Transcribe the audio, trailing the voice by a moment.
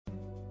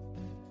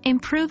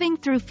Improving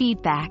through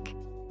feedback.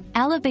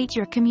 Elevate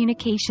your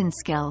communication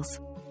skills.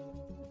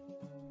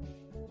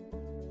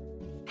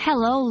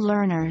 Hello,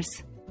 learners.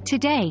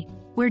 Today,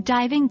 we're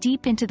diving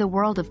deep into the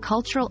world of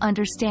cultural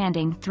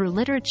understanding through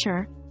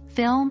literature,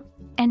 film,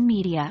 and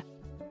media.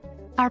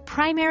 Our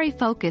primary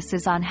focus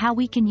is on how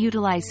we can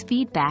utilize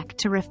feedback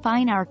to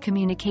refine our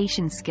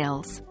communication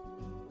skills.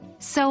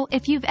 So,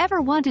 if you've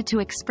ever wanted to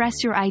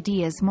express your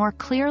ideas more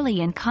clearly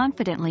and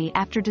confidently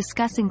after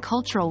discussing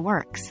cultural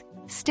works,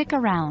 stick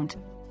around.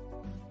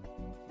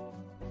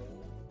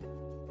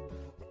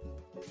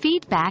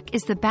 Feedback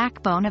is the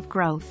backbone of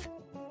growth.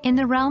 In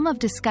the realm of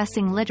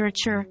discussing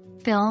literature,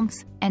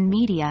 films, and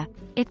media,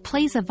 it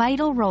plays a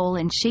vital role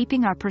in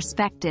shaping our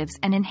perspectives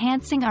and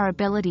enhancing our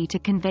ability to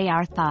convey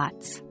our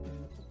thoughts.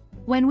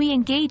 When we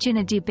engage in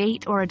a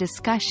debate or a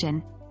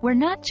discussion, we're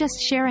not just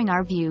sharing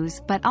our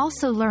views but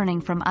also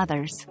learning from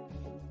others.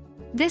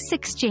 This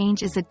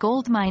exchange is a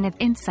goldmine of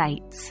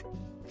insights.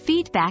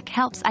 Feedback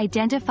helps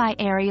identify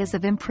areas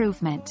of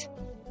improvement.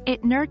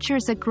 It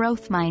nurtures a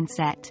growth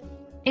mindset.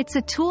 It's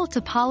a tool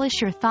to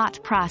polish your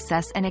thought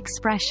process and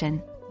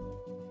expression.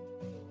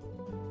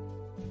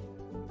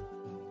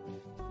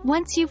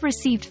 Once you've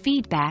received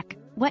feedback,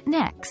 what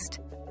next?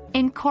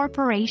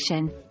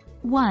 Incorporation.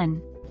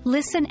 1.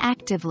 Listen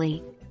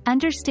actively.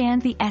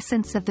 Understand the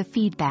essence of the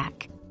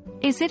feedback.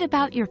 Is it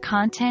about your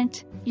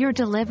content, your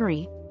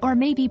delivery, or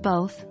maybe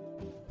both?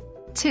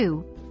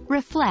 2.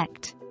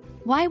 Reflect.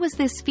 Why was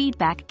this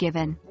feedback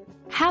given?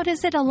 How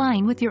does it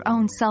align with your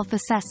own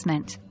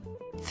self-assessment?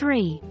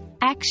 3.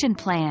 Action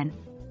plan.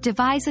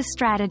 Devise a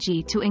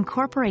strategy to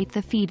incorporate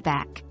the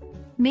feedback.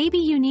 Maybe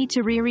you need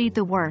to reread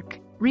the work,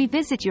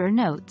 revisit your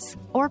notes,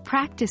 or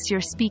practice your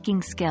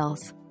speaking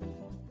skills.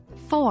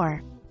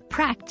 4.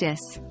 Practice.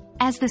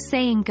 As the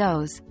saying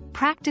goes,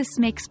 practice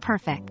makes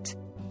perfect.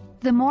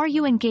 The more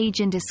you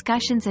engage in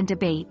discussions and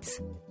debates,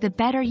 the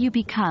better you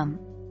become.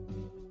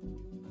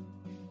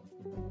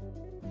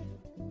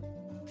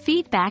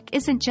 Feedback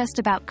isn't just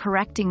about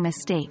correcting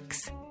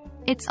mistakes.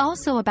 It's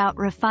also about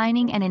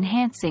refining and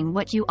enhancing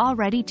what you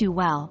already do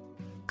well.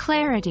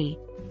 Clarity.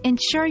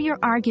 Ensure your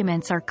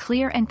arguments are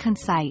clear and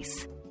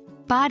concise.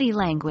 Body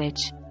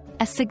language.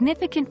 A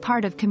significant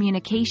part of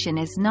communication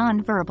is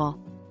nonverbal.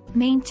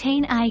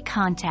 Maintain eye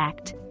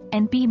contact,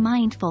 and be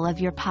mindful of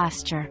your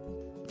posture.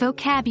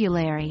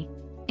 Vocabulary.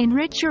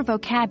 Enrich your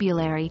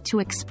vocabulary to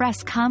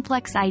express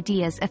complex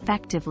ideas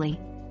effectively.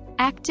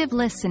 Active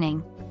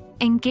listening.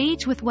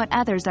 Engage with what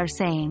others are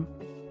saying.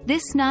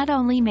 This not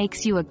only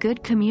makes you a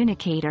good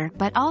communicator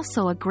but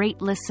also a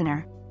great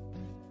listener.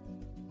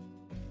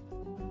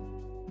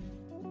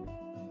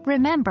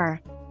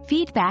 Remember,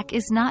 feedback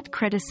is not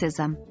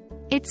criticism.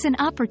 It's an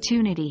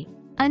opportunity.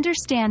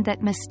 Understand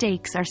that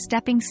mistakes are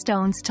stepping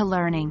stones to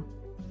learning.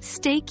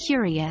 Stay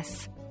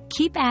curious.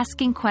 Keep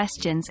asking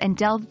questions and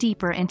delve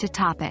deeper into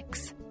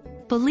topics.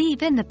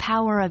 Believe in the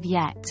power of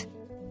yet.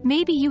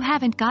 Maybe you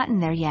haven't gotten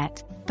there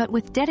yet, but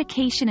with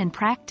dedication and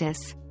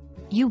practice,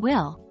 you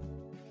will.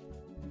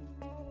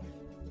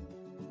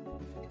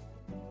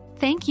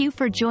 Thank you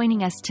for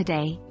joining us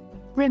today.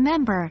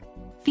 Remember,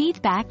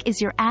 feedback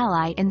is your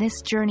ally in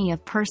this journey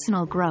of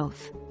personal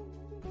growth.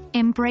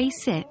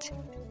 Embrace it,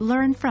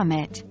 learn from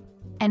it,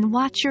 and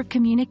watch your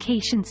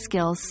communication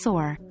skills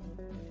soar.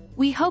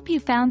 We hope you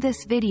found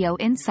this video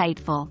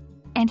insightful,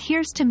 and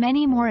here's to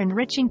many more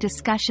enriching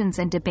discussions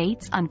and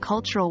debates on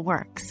cultural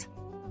works.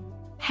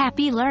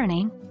 Happy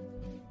learning!